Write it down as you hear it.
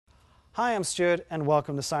Hi, I'm Stuart and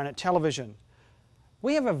welcome to Sirennet Television.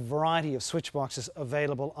 We have a variety of switch boxes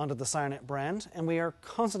available under the Sirennet brand, and we are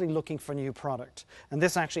constantly looking for new product. And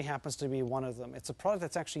this actually happens to be one of them. It's a product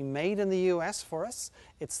that's actually made in the US for us.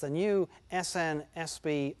 It's the new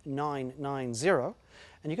SN-SB990,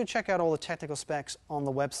 and you can check out all the technical specs on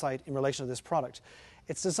the website in relation to this product.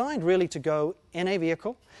 It's designed really to go in a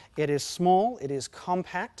vehicle. It is small, it is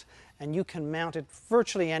compact, and you can mount it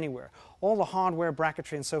virtually anywhere. All the hardware,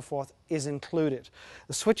 bracketry, and so forth is included.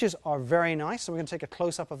 The switches are very nice, so we're going to take a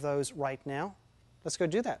close-up of those right now. Let's go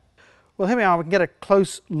do that. Well, here we are. We can get a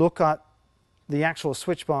close look at the actual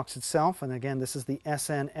switch box itself. And again, this is the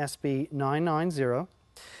SN-SB990.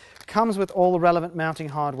 Comes with all the relevant mounting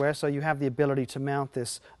hardware, so you have the ability to mount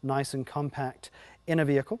this nice and compact in a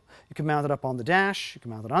vehicle. You can mount it up on the dash, you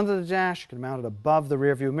can mount it under the dash, you can mount it above the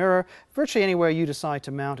rear view mirror, virtually anywhere you decide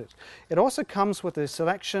to mount it. It also comes with a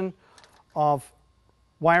selection of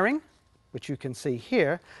wiring, which you can see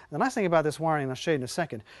here. The nice thing about this wiring, and I'll show you in a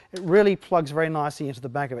second, it really plugs very nicely into the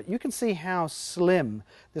back of it. You can see how slim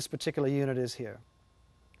this particular unit is here.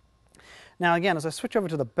 Now again, as I switch over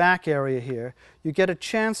to the back area here, you get a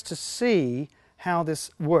chance to see how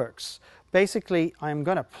this works. Basically, I'm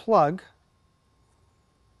going to plug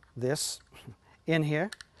this in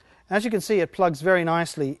here. As you can see, it plugs very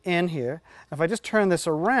nicely in here. If I just turn this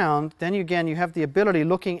around, then again you have the ability,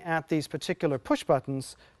 looking at these particular push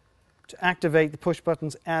buttons, to activate the push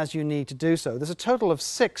buttons as you need to do so. There's a total of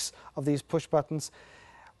 6 of these push buttons.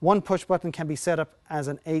 One push button can be set up as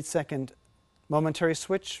an 8-second momentary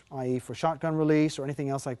switch, i.e. for shotgun release or anything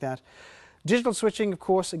else like that. Digital switching, of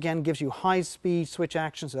course, again gives you high-speed switch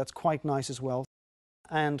action, so that's quite nice as well.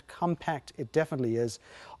 And compact it definitely is.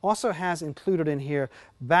 Also has included in here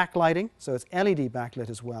backlighting, so it's LED backlit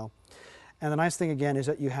as well. And the nice thing again is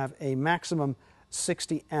that you have a maximum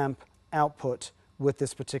 60 amp output with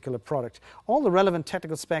this particular product. All the relevant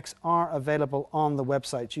technical specs are available on the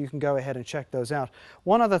website, so you can go ahead and check those out.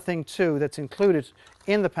 One other thing too that's included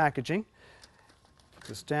in the packaging, put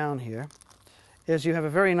this down here, is you have a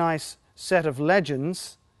very nice set of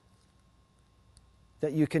legends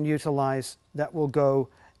that you can utilize that will go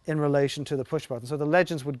in relation to the push button. So the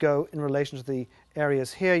legends would go in relation to the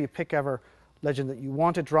areas here. You pick ever legend that you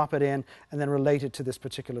want to, drop it in, and then relate it to this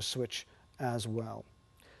particular switch as well.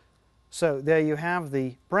 So there you have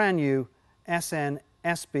the brand new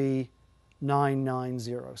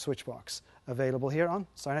SN-SB990 switch box available here on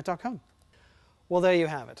Sirennet.com. Well, there you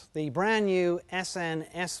have it. The brand new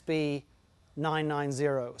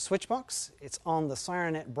SN-SB990 switch box. It's on the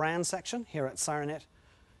Sirennet brand section here at Sirennet.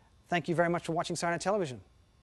 Thank you very much for watching Sirennet Television.